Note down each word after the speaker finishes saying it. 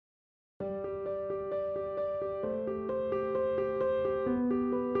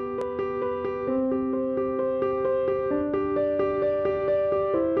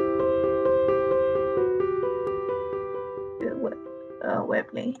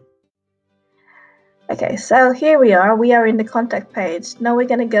Weebly. Okay, so here we are in the contact page. Now we're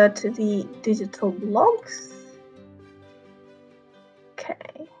going to go to the digital blogs.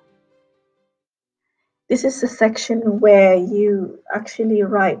 Okay. This is the section where you actually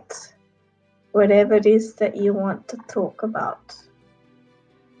write whatever it is that you want to talk about.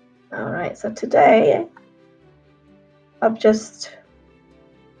 All right, so today I'm just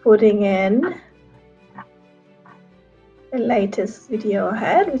putting in the latest video I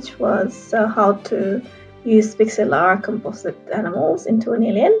had, which was how to use pixel composite animals into an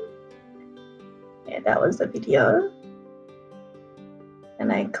alien. Yeah, that was the video,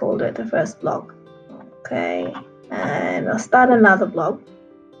 and I called it the first blog. Okay, and I'll start another blog,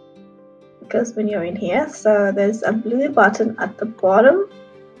 because when you're in here, so there's a blue button at the bottom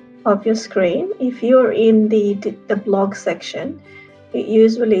of your screen. If you're in the blog section, it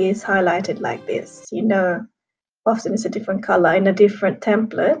usually is highlighted like this. You know, often it's a different color. In a different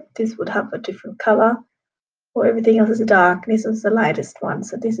template, this would have a different color, or everything else is dark. This is the lightest one,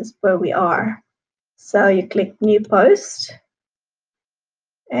 so this is where we are. So you click new post,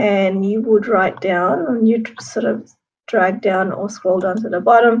 and you would write down, and you sort of drag down or scroll down to the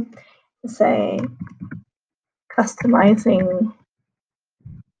bottom and say customizing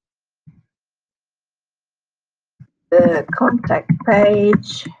the contact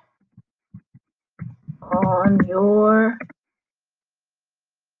page on your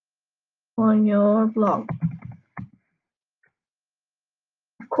blog.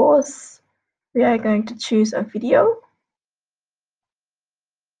 Of course, we are going to choose a video.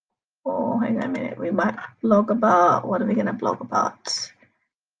 Oh, hang on a minute. We might blog about, what are we going to blog about?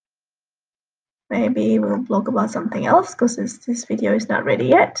 Maybe we'll blog about something else, because this video is not ready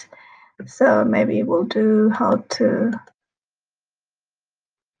yet. So maybe we'll do how to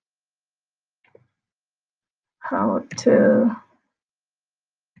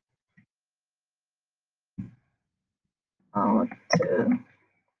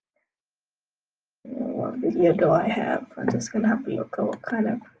what video do I have? I'm just going to have a look at what kind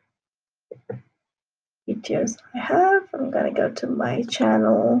of videos I have. I'm going to go to my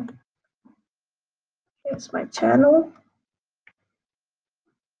channel. Here's my channel.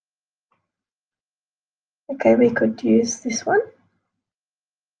 Okay, we could use this one,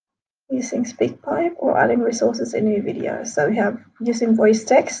 using SpeakPipe or adding resources in new videos. So we have using voice to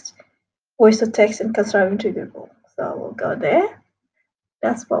text, and subscribing to Google. So we'll go there.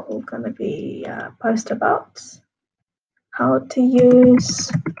 That's what we're going to be post about. How to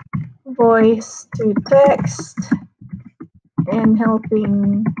use voice to text and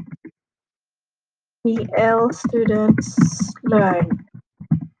helping EL students learn.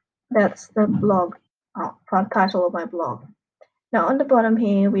 That's the blog, front title of my blog. Now on the bottom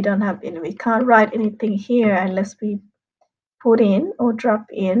here, we don't have any, we can't write anything here unless we put in or drop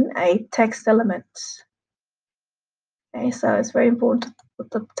in a text element. Okay, so it's very important to put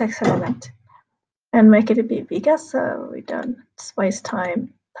the text element and make it a bit bigger, so we don't waste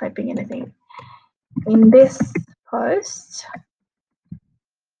time typing anything. In this post,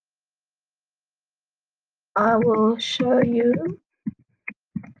 I will show you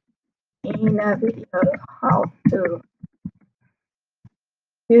in a video how to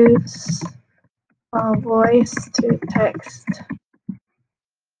use a voice to text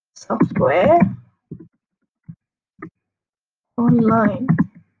software online,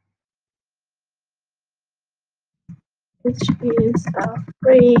 which is a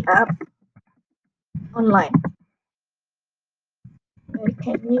free app online. You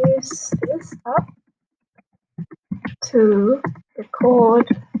can use this app to record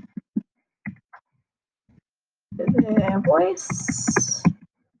their voice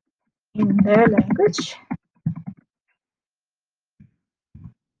in their language.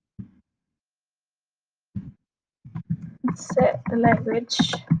 Set the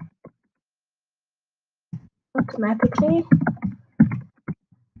language automatically,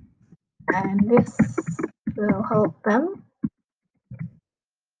 and this will help them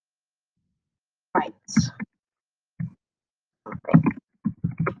write something.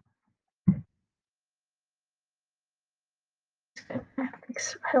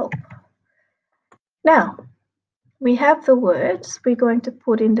 Help. Now we have the words we're going to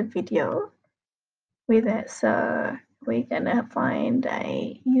put in the video with it. So we're gonna find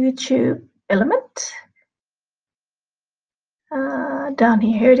a YouTube element down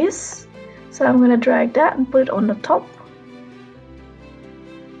here. Here it is. So I'm gonna drag that and put it on the top.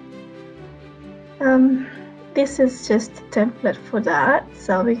 This is just a template for that.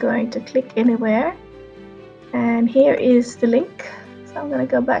 So we're going to click anywhere, and here is the link. So I'm gonna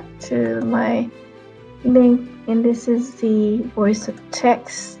go back to my link And this is the voice of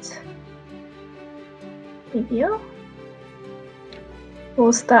text video.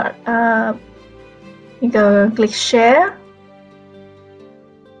 We'll start, you go click share,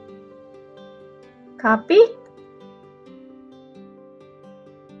 copy,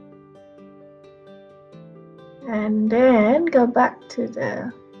 and then go back to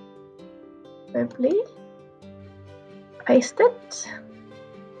the Weebly, paste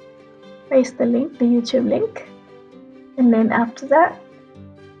the link, the YouTube link, and then after that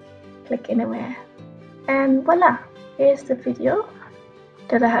click anywhere, and voila, here's the video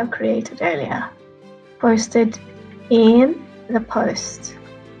that I have created earlier, posted in the post,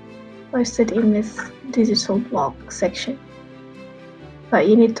 posted in this digital blog section. But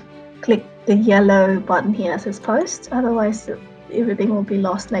you need to click the yellow button here that says post, otherwise everything will be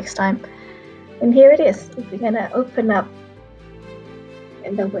lost next time. And here it is. If we're gonna open up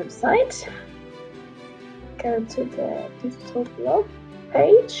in the website, go to the digital blog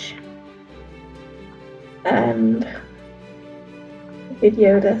page, and the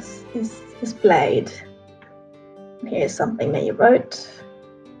video that is displayed. Here's something that you wrote.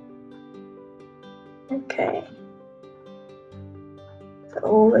 Okay. So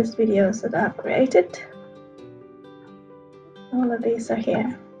all those videos that I've created, all of these are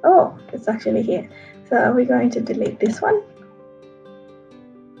here. Oh, it's actually here. So we're going to delete this one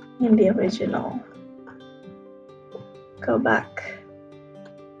in the original. Go back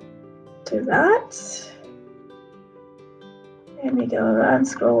to that. And we go around,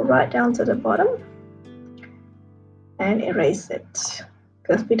 scroll right down to the bottom and erase it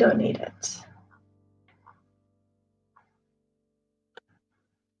because we don't need it.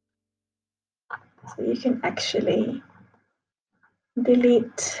 So you can actually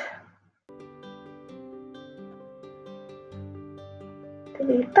delete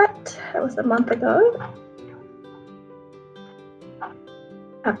that. That was a month ago.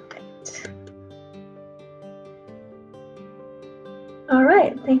 Update.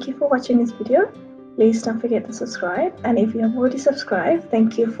 Alright, thank you for watching this video. Please don't forget to subscribe, and if you have already subscribed,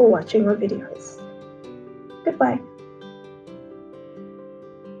 thank you for watching my videos. Goodbye.